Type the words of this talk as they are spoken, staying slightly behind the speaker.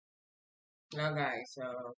Now guys,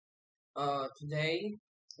 today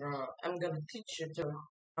I'm gonna teach you to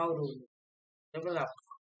how to level up.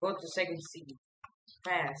 Go to second seed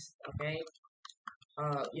fast, okay?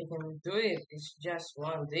 You can do it. It's just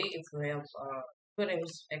one day if you have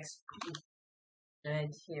items XP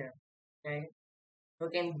right here, okay? You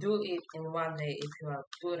can do it in one day if you have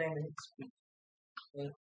 200 XP.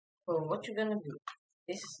 Okay? So what you're gonna do?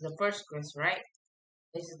 This is the first quest, right?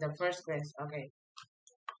 This is the first quest, okay?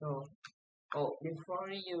 So, before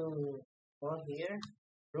you go here,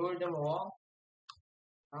 lure them all.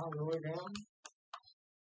 I'll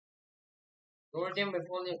lure them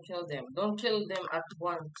before you kill them. Don't kill them at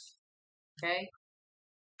once. Okay?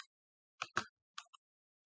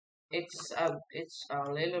 It's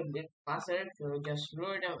a little bit faster to just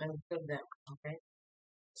lure them and kill them. Okay?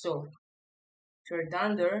 So if you're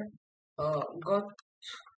done there, uh go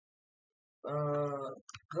uh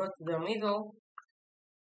go to the middle.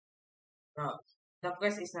 No, the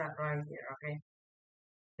quest is not right here, okay?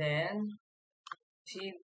 Then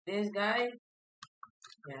see this guy?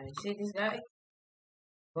 Yeah, you see this guy?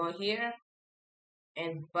 Go here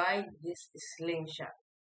and buy this slingshot.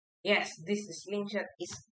 Yes, this slingshot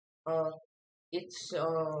is uh it's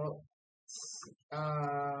uh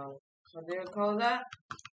what do you call that?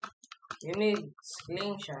 You need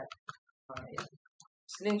slingshot. Yeah.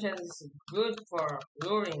 Slingshot is good for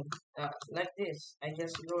luring. Like this. I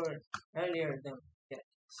just lured earlier than yeah,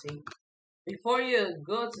 see. Before you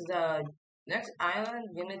go to the next island,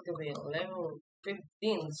 you need to be level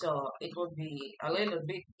 15, so it will be a little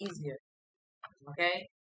bit easier. Okay?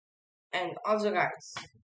 And also guys,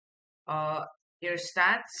 uh your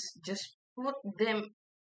stats, just put them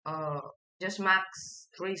uh just max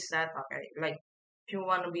 3 stat, okay? Like if you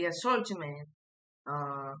wanna be a swordsman,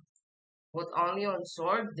 uh put only on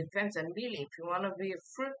sword, defense and melee. If you wanna be a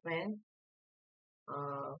fruitman,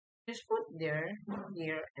 uh just put there,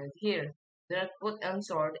 here and here. Then put on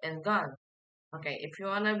sword and gun. Okay, if you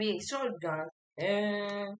wanna be a sword gun,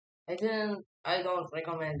 I don't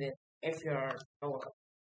recommend it if you're lower.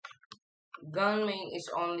 Gun main is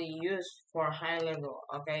only used for high level,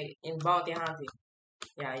 okay, in bounty hunting.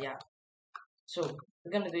 Yeah. So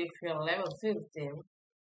we're gonna do it if you're level 15.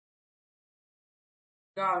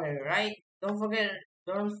 Got it, right? Don't forget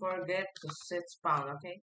to set spawn,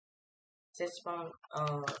 okay? Set spawn,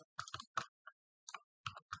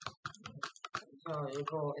 so you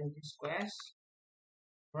go in this quest,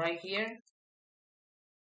 right here,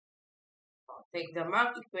 take the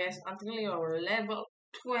market quest until you're level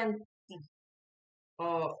 20.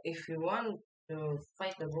 Or if you want to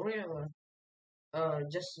fight the gorilla,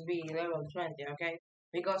 just be level 20, okay?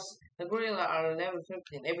 Because the gorilla are level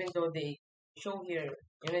 15, even though they show here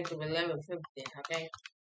you need to be level 15, okay?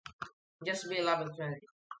 Just be level 20.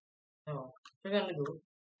 So, what we're gonna do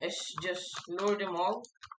is just lure them all.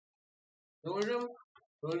 Lure them.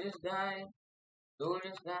 Lure this guy. Lure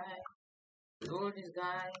this guy. Lure this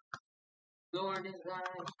guy. Lure this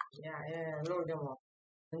guy. Yeah, lure them all.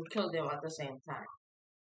 And kill them at the same time.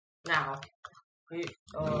 Now, you,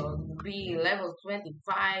 be level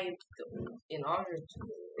 25 in order to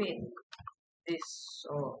beat this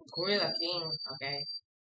Gorilla King, okay?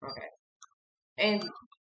 Okay. And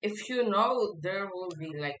if you know there will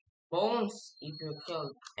be like bones if you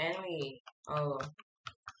kill enemy,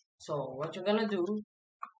 so what you're gonna do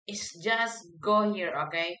is just go here,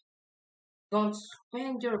 okay? Don't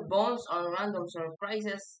spend your bones on random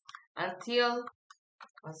surprises until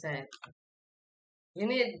I said you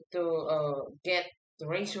need to get the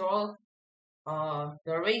race roll.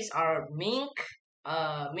 The race are Mink,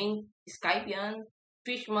 Skypian,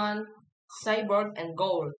 Fishman, Cyborg, and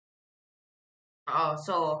Gold.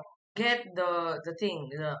 So get the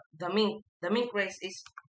mink race is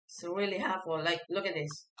really helpful. Like look at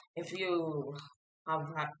this. If you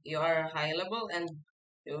you are high level and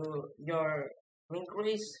your mink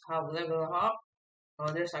race have level up,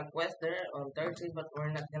 there's a quest there on 30, but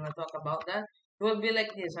we're not gonna talk about that. It will be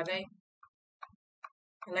like this, okay?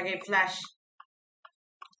 Like a flash,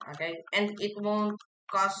 okay? And it won't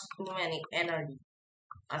cost too many energy.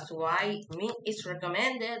 That's why mink is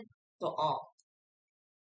recommended to all.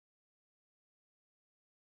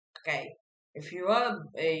 Okay, if you have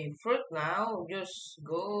a fruit now, just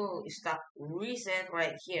go start reset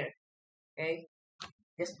right here. Okay,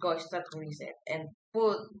 just go start reset and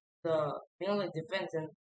put the melee defense and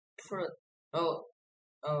fruit. Oh,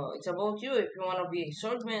 it's about you if you wanna be a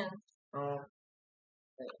swordman. Uh,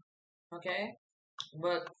 okay,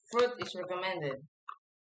 but fruit is recommended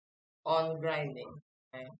on grinding.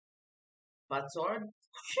 Okay, but sword,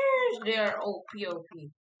 sheesh, they are OP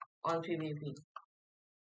on PvP.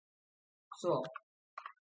 So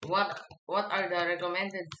what what are the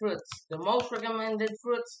recommended fruits? The most recommended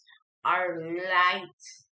fruits are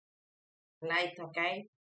light, okay?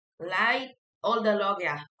 Light,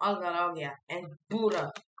 Algalogia, and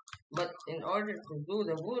Buddha. But in order to do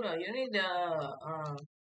the Buddha, you need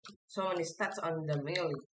so many stats on the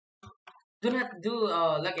meal. Do not do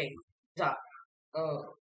like the uh,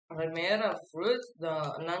 Primera fruits, the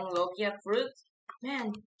non-Logia fruits.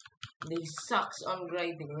 Man, they sucks on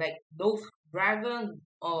grading. Like those dragon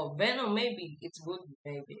or venom, maybe it's good,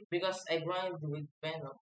 maybe because I grind with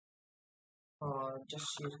venom.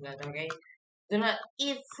 Just use that, okay? Do not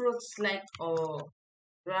eat fruits like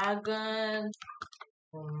dragon.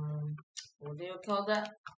 Um, what do you call that?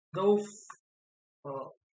 Dove, uh,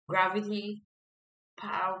 gravity,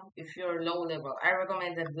 power. If you're low level, I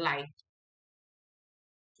recommend the light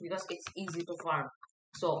because it's easy to farm.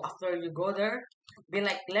 So after you go there, be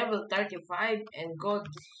like level 35 and go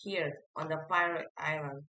here on the pirate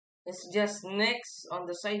island. It's just next on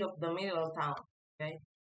the side of the middle town. Okay,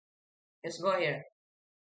 let's go here.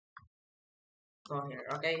 Go here.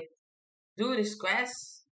 Okay, do this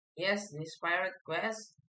quest. Yes, this pirate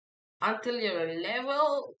quest until you're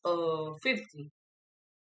level 50.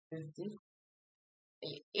 50.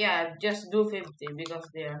 Yeah, just do 50 because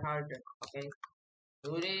they are harder. Okay,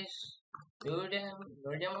 do this. Do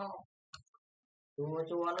them all. Do what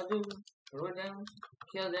you wanna do. Do them.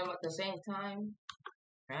 Kill them at the same time.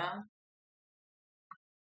 Yeah,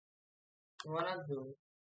 you wanna do.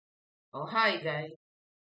 Oh, hi, guy.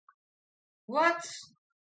 What?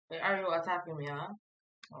 Why are you attacking me, huh?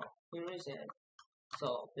 Oh, here is it.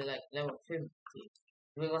 So, be like level 50.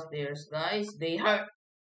 Because there's guys, they hurt.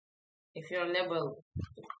 If you're level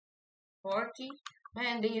 40,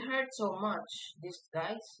 man, they hurt so much. These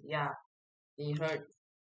guys, yeah, they hurt.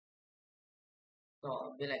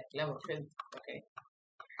 So, be like level 50, okay?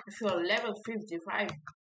 If you're level 55,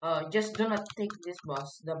 just do not take this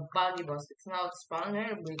boss, the buggy boss. It's not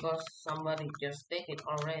spawner because somebody just take it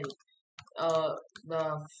already. Uh,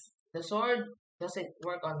 the the sword doesn't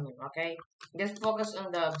work on him. Okay, just focus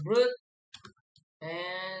on the brute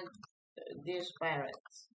and these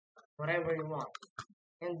pirates, whatever you want,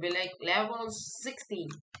 and be like level 60,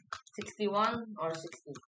 61 or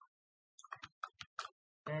 60,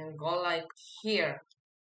 and go like here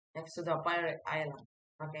next to the pirate island.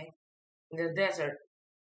 Okay, in the desert.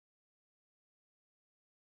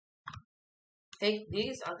 Take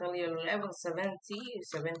this until you're level 70,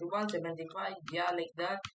 71, 75, yeah, like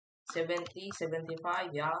that. 70, 75,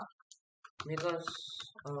 yeah, because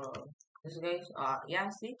this guys, yeah,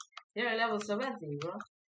 see, they're level 70, bro.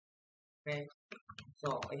 Okay,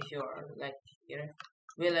 so if you're like here,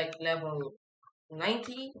 we're like level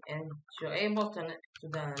 90, and you're able to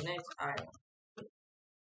the next island,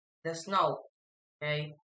 the snow.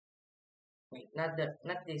 Okay, wait, not this,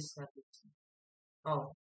 not this.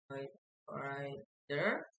 Oh, wait, right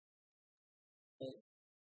there. Okay.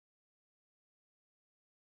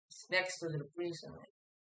 It's next to the prison.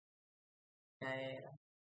 Yeah,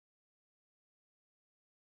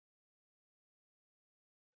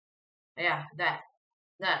 yeah, that.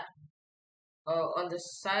 On the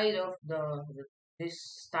side of this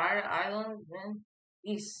star island, man.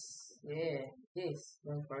 This, yeah, this.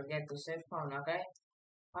 Don't forget to save phone, okay?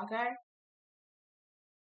 Okay.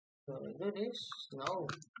 So we do this. No,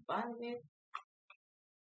 bandit.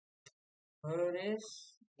 Do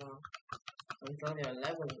this. No, until you're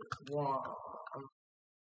level one.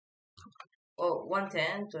 Oh,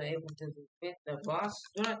 110 to able to defeat the boss.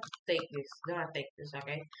 Do not take this. Do not take this,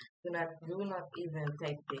 okay? Do not even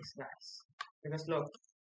take this, guys. Because look,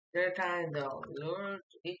 they're kind of lure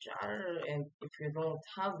to each other, and if you don't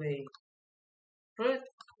have a fruit,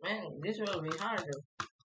 man, this will be harder.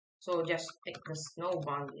 So just take the snow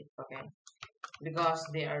bandit, okay? Because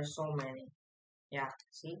there are so many. Yeah,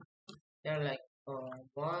 see? They're like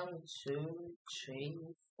one, two, three,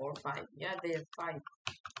 four, five. Yeah, they're five.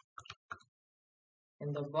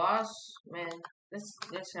 And the boss, man,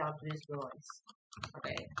 let's help these guys.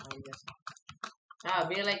 Okay, I'll just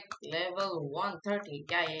be like level 130.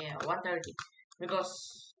 Yeah, 130.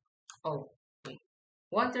 Because oh wait.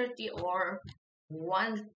 130 or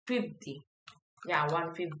 150. Yeah,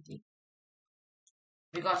 150.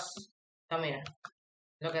 Because come here.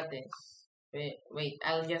 Look at this. Wait,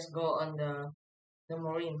 I'll just go on the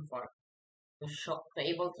marine part to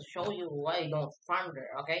able to show you why I don't farm there,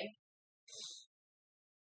 okay?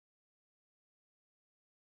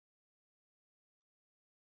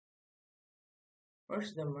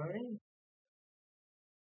 Where's the marine?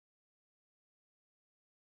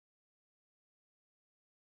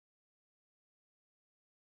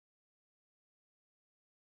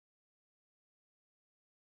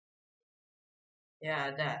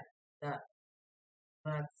 Yeah, that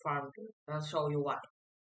farm too. I'll show you why.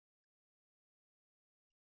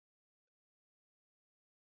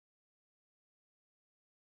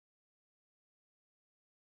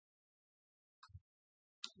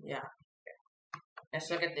 Yeah, let's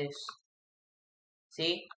look at this.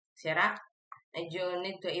 See that? And you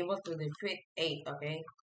need to able to defeat 8, okay?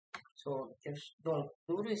 So just don't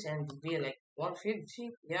do this and be like 150.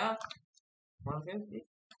 Yeah, 150.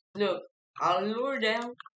 Look, I'll lure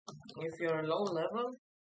them. If you're low level,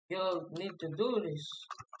 you'll need to do this.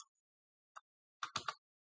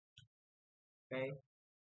 Okay.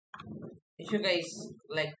 If you guys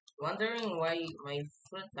like wondering why my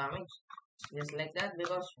fruit damage just like that,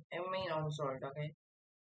 because I main on sword, okay?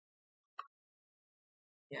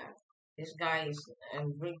 Yeah. This guy is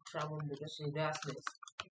in big trouble because he does this.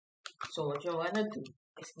 So what you wanna do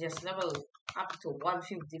is just level up to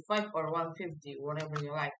 155 or 150, whatever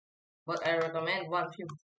you like. But I recommend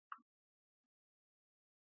 150.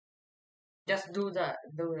 Just do that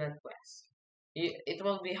quest. It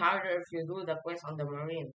will be harder if you do the quest on the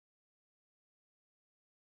marine.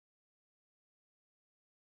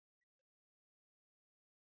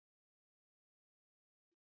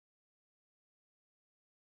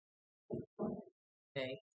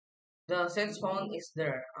 Okay. The set spawn is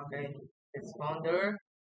there. Okay. Set spawn there.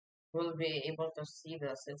 Will be able to see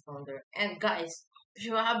the set spawn there. And guys, if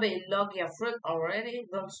you have a Logia fruit already,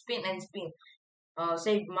 don't spin and spin.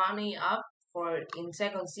 Save money up for in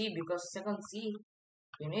second C, because second C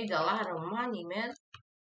you need a lot of money, man.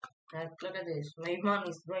 Like, look at this. My money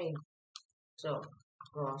is drained. So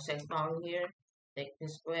go set spawn here. Take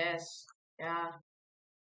this quest. Yeah.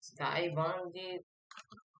 Sky bandit.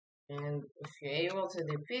 And if you're able to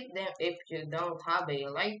defeat them, if you don't have a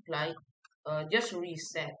lifeline, just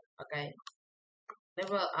reset, okay?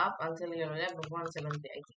 Level up until you're level 170,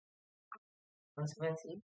 I think.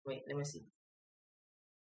 170? Wait, let me see.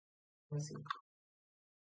 Let me see.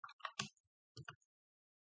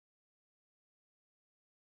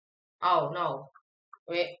 Oh, no.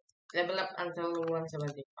 Wait, level up until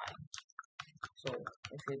 175. So,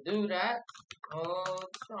 if you do that, oh,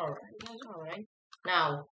 it's alright, it's alright.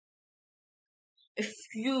 Now, if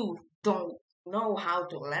you don't know how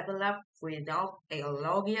to level up without a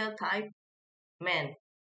Logia type, man,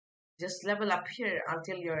 just level up here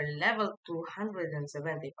until you're level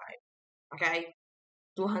 275. Okay?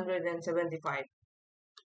 275.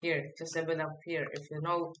 Here, just level up here. If you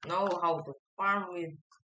know how to farm with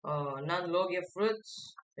non-logia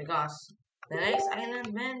fruits, because the next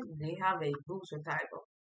island, man, they have a booster type of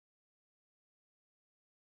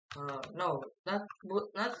no,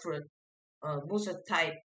 not fruit, booster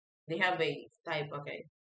type. They have a type, okay.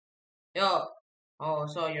 Yo, oh,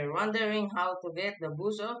 so you're wondering how to get the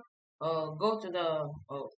booster? Go to the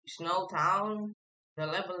snow town, the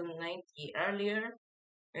level 90 earlier,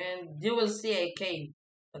 and you will see a cave.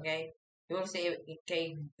 Okay, you will see a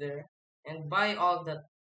cave there, and buy all that.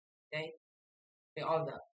 Okay, buy all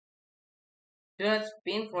that. Do not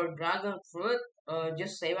spin for dragon fruit.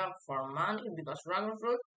 Just save up for money, because dragon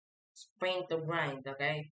fruit is pain to grind.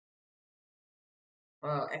 Okay,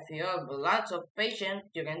 if you have lots of patience,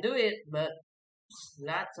 you can do it, but it's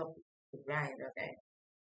lots of grind. Okay,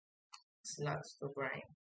 it's lots to grind.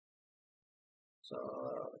 So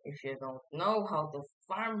if you don't know how to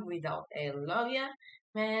farm without a login,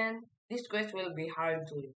 man, this quest will be hard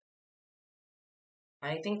to.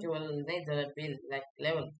 I think you will need to build like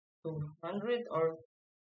level 200 or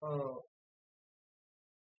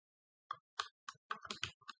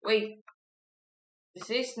wait, this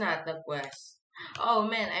is not the quest. Oh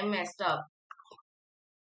man, I messed up.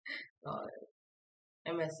 Oh,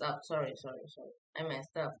 I messed up. Sorry. I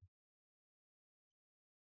messed up.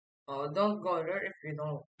 Oh, don't go there if you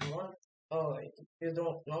don't want. Oh, if you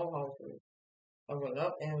don't know how to level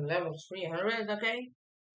up in level 300. Okay,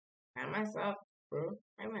 I messed up, bro.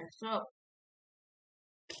 I messed up.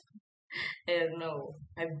 And no,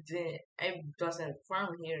 I doesn't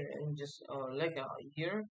farm here in just like a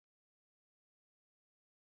year.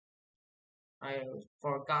 I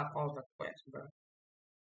forgot all the quests, bro.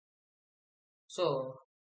 So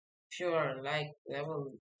if you're like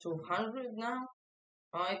level 200 now,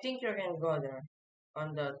 I think you can go there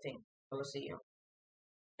on the thing. We'll see you.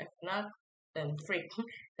 If not, then freak.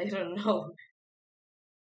 I don't know.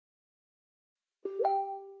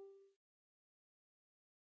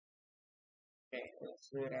 Okay, let's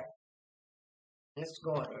do that. Let's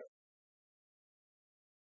go there.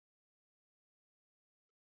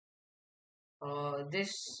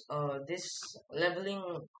 This leveling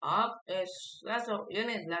up is lots of you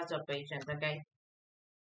need lots of patience. Okay,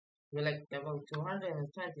 we like level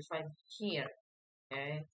 225 here.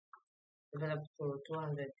 Okay, level up to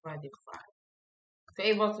 225. To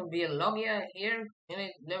able to be a Logia here, you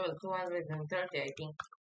need level 230, I think.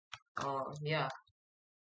 Yeah,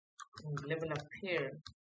 level up here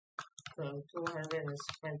from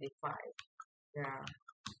 225. Yeah.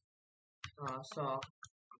 So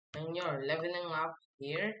when you're leveling up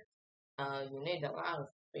here, you need a lot of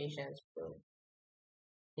patience, bro.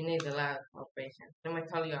 You need a lot of patience. Let me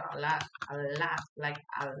tell you like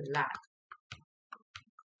a lot.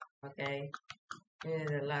 Okay, you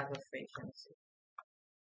need a lot of patience.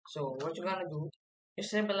 So what you're gonna do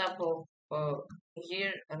is level up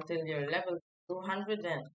here until you're level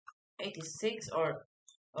 286 or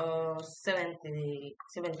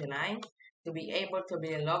 79 to be able to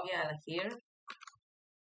be a Logia here.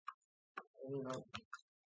 You know,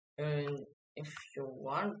 and if you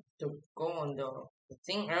want to go on the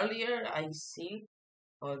thing earlier, I see,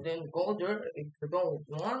 then go there. If you don't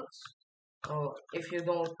want, or if you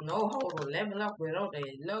don't know how to level up without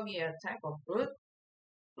a Logia type of brute,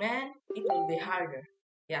 man, it will be harder.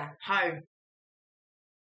 Yeah, hard.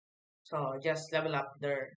 So just level up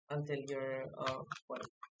there until you're wait.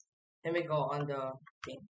 Let me go on the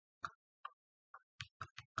thing.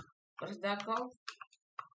 What is that called?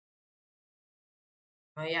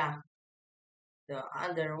 Oh yeah, the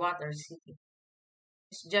underwater city.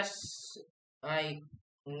 It's just like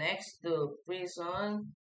next to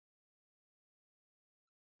prison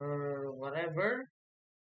or whatever.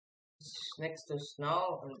 It's next to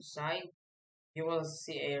snow on the side. You will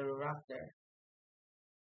see a rock there.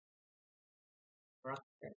 Rock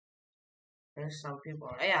there. There's some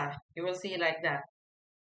people. Yeah, you will see it like that.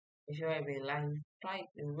 If you have a line flight,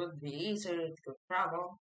 it would be easier to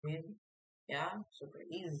travel with. Yeah, super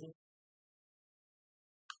easy.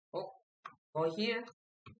 Oh, go here.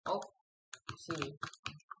 Oh, see.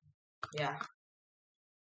 Yeah,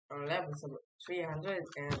 our level is about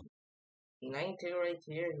 390 right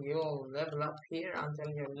here. You'll level up here until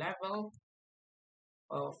your level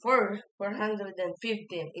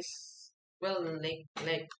 415 is well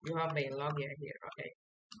like you have a logger here. Okay.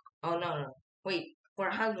 Oh no. Wait,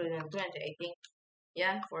 420 I think.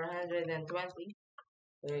 Yeah, 420.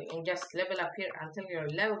 And just level up here until you're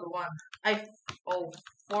level 1. I oh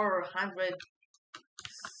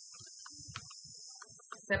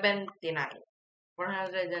 479.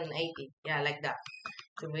 480. Yeah, like that.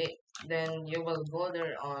 So wait, then you will go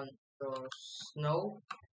there on the snow.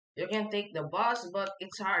 You can take the bus, but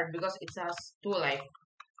it's hard because it has 2 life.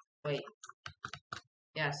 Wait,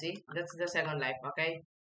 yeah, see, that's the second life, okay?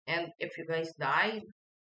 And if you guys die,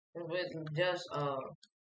 we'll just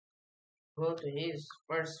go to his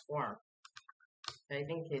first form. I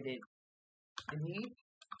think he did. Did he?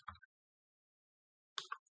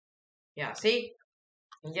 Yeah, see,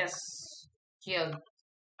 he just healed.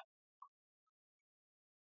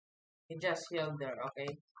 He just healed there,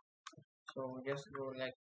 okay? So just go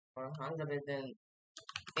like 480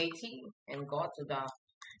 and go to the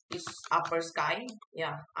this upper sky.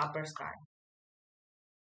 Yeah, upper sky.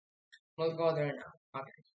 We'll go there now.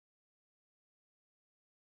 Okay.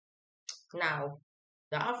 Now,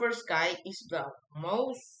 the upper sky is the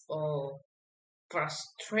most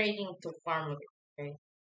frustrating to farm with. Okay.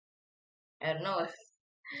 I don't know if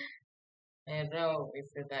I don't know if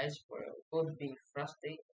you guys would be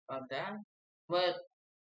frustrated about that, but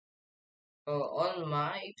on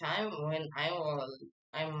my time when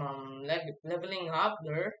I'm leveling up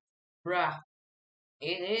there, bruh,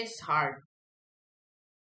 it is hard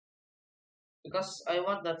because I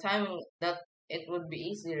want the timing that it would be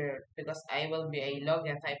easier because I will be a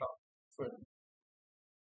Logia type of fruit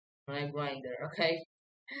when I grind there. Okay,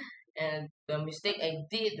 and the mistake I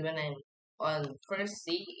did when I'm on first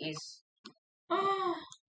C is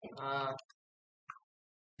uh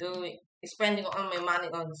doing spending all my money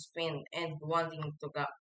on spin and wanting to get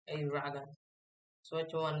a dragon. So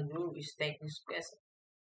what you wanna do is take this quest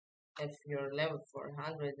if you're level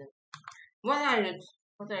 400. What are you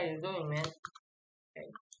what are you doing, man?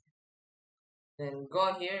 Okay. Then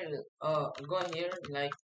go here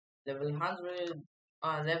like level 100,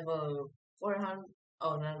 level 400,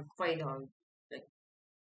 oh no, 500, like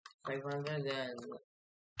 500 and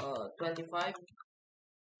 25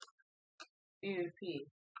 PvP.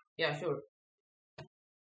 Yeah, sure.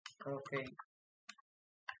 Okay,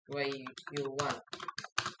 why you want?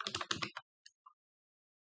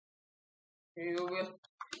 You will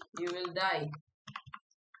you will die.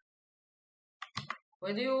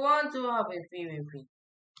 Why do you want to have a PvP?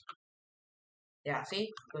 Yeah,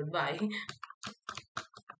 see? Goodbye.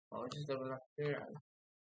 Oh, just level up here.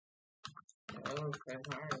 Oh,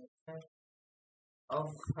 500.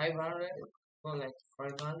 Oh, 500. go like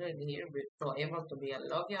 500 here to able to be a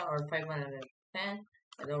Logia or 510.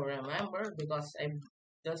 I don't remember because I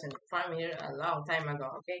doesn't farm here a long time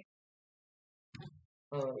ago. Okay,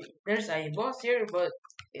 there's a boss here, but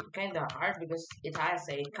it's kind of hard because it has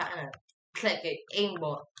a kind of like a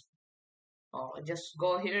aimbot. Just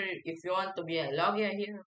go here if you want to be a Logia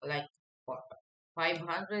here, like for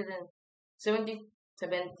 570,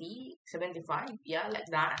 70, 75, yeah, like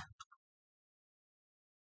that.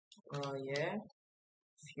 Yeah.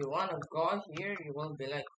 If you wanna go here, you will be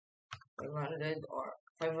like 500 or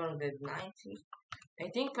 590. I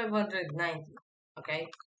think 590. Okay.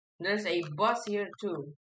 There's a boss here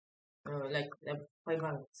too. Like the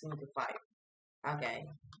 575. Okay.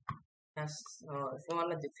 Yes. If you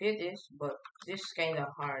wanna defeat this, but this kind of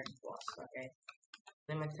hard boss. Okay.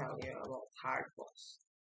 Let me tell you about hard boss.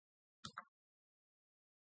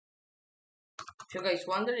 If you guys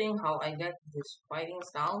wondering how I get this fighting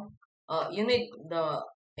style, you need a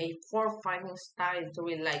 4 fighting style to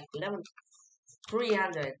be like level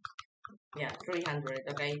 300. Yeah, 300.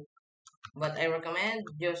 Okay. But I recommend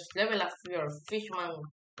just level up your fishman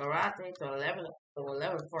karate to level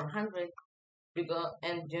 400 because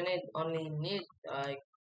and you only need like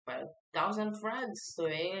 5,000 frags to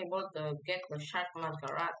be able to get the Sharkman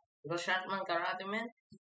karate. Because Sharkman karate man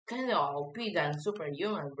kinda OP than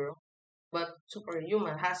superhuman, bro. But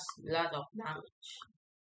superhuman has a lot of damage.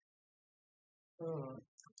 Hmm.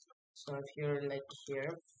 So if you're like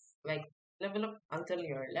here, like level up until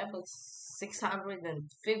you're level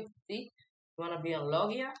 650, you wanna be on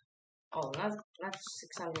Logia. Oh, not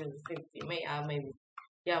 650. Maybe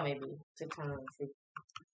yeah, maybe 650.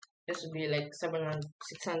 This would be like 700,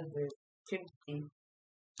 650.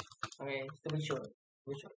 Okay, to be sure. To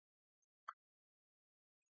be sure.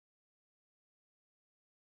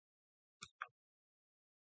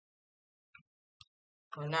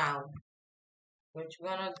 So now, what you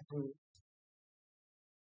gonna do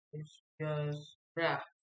is just bruh.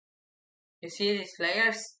 You see these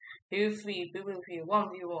players? PvP, PvP,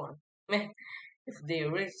 1v1. Man, if they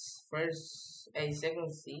reach first a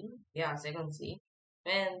second C, yeah, second C,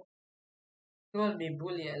 man, you will be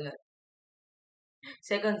bullied a lot.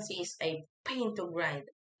 Second C is a pain to grind.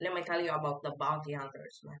 Let me tell you about the bounty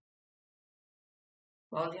hunters, man.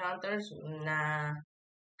 Bounty hunters? Nah.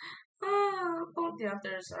 Bounty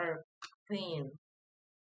hunters are pain.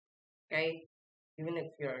 Okay? Even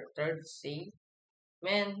if you're third C.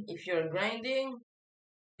 Man, if you're grinding,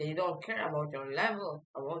 they don't care about your level,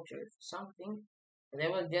 about your something. They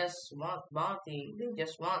will just want bounty. They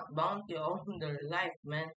just want bounty all their life,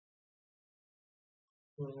 man.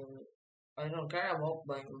 Mm, I don't care about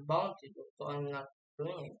buying bounty, so I'm not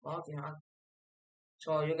doing it. Bounty hunt.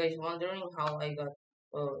 So you guys wondering how I got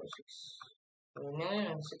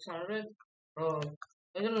 6,600,000? Uh,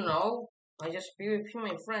 I don't know. I just PvP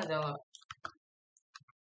my friend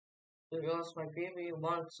because my PvP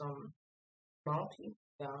wants some bounty.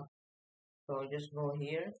 Yeah. So just go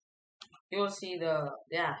here. You will see the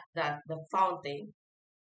fountain.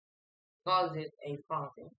 Calls it a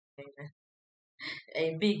fountain.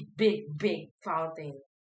 A big fountain.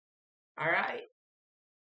 Alright.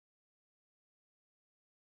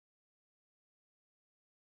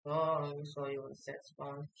 So you will set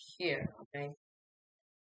spawn here, okay?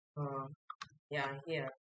 Uh, yeah, here.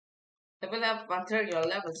 Level up until your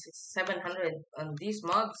level 700 on these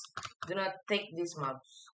mobs. Do not take these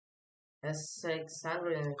mobs. That's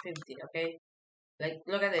 650, okay? Like,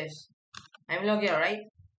 look at this. I'm Logia, right?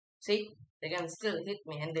 See? They can still hit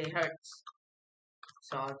me and they hurts.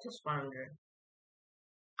 So I'll just farm there.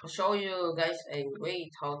 I'll show you guys a way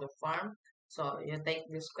how to farm. So you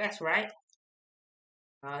take this quest, right?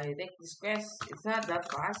 You take this quest. It's not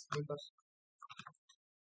that fast because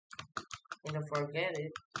you don't forget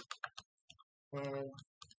it. And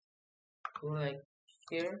go like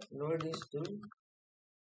here, lure these two,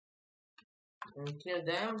 and kill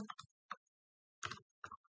them.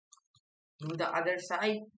 Do the other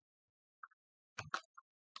side.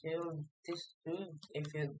 Kill this two.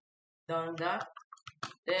 If you done that,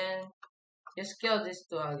 then just kill this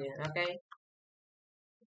two again. Okay.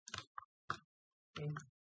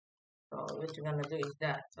 So what you're gonna do is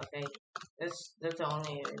that. Okay. That's the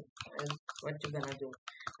only what you're gonna do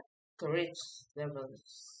to reach level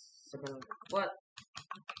 7. What?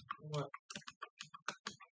 What?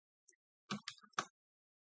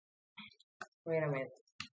 Wait a minute.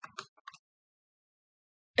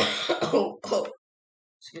 Oh,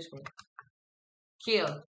 excuse me.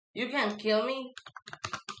 Kill. You can't kill me.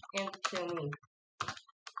 You can't kill me.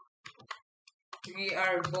 We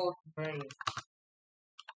are both burning.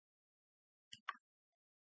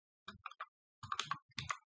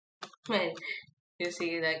 Man, you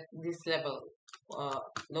see like this level, uh,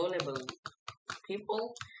 low level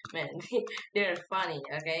people, man, they're funny.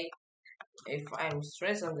 Okay, if I'm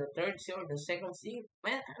stressed on the third sea or the second sea,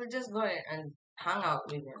 man, I'll just go ahead and hang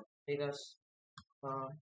out with them because uh,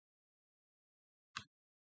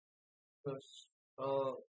 because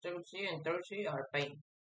second sea and third sea are pain.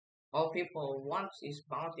 All people want is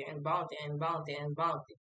bounty and bounty and bounty and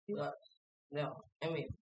bounty. But no, I mean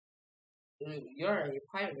you're a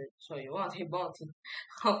pirate, so you want a bounty.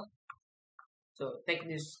 So take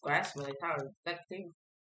this class, military detective.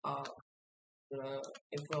 Uh,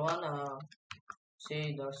 if you wanna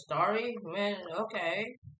see the story, man,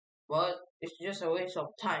 okay, but it's just a waste of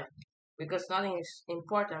time because nothing is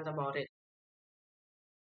important about it.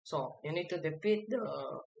 So you need to defeat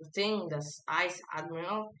the thing, the Ice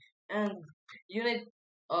Admiral, and you need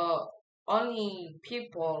uh only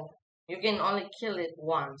people. You can only kill it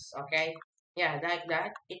once, okay? Yeah, like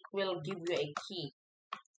that. It will give you a key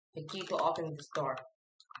to open this door.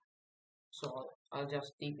 So I'll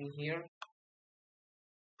just TP here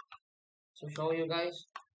to show you guys.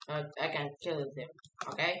 I can kill them,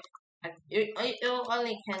 okay? You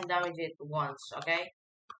only can damage it once, okay?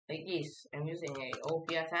 Like this. I'm using a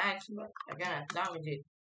OP attacks, but I cannot damage it.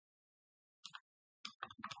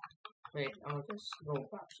 Wait, I'll just go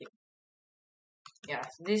back here.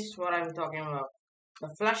 Yes, this is what I'm talking about. The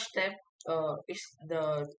flash step is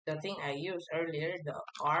the thing I used earlier. The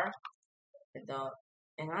R, the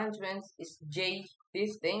enhancements is J.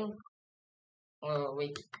 This thing.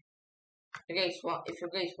 Wait. If you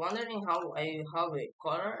guys wondering how I have a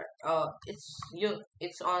color,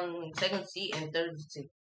 it's on second C and third C.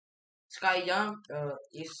 Sky jump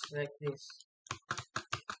is like this.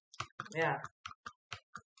 Yeah,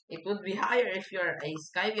 it would be higher if you're a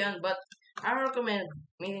Skybian, but I recommend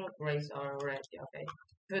meeting race already, okay?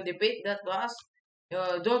 If you defeat that boss,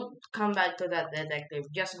 don't come back to that detective.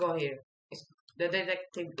 Just go here. The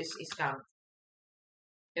detective is scam.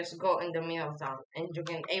 Just go in the middle of town, and you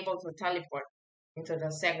can able to teleport into the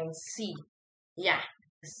second sea. Yeah,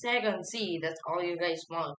 the second sea. That's all you guys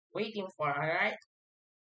want. Waiting for, alright?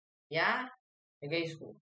 Yeah, you guys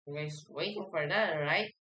waiting for that,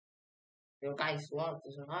 alright? You guys want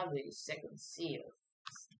to have the second sea.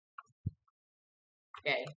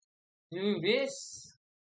 Okay, do this.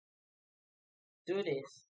 Do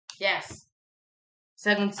this. Yes.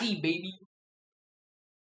 Second C, baby.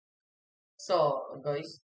 So,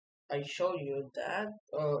 guys, I show you that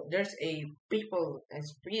there's a people and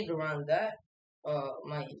speed around that.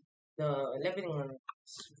 My the leveling on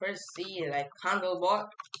first C like Handlebot.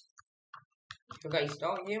 You guys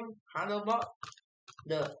know him, Handlebot.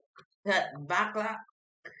 The that backlash.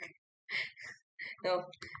 No,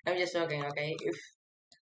 I'm just joking. Okay, if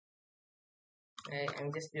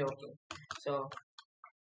I'm just joking. So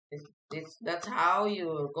that's how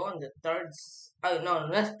you go on the third. Oh no,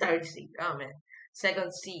 not third C. Oh man,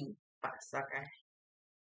 second C pass. Okay,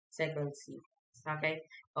 second C. Okay.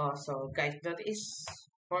 So guys, that is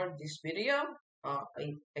for this video.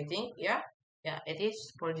 I think yeah, it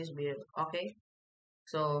is for this video. Okay.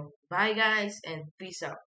 So bye guys and peace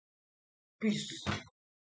out. Peace.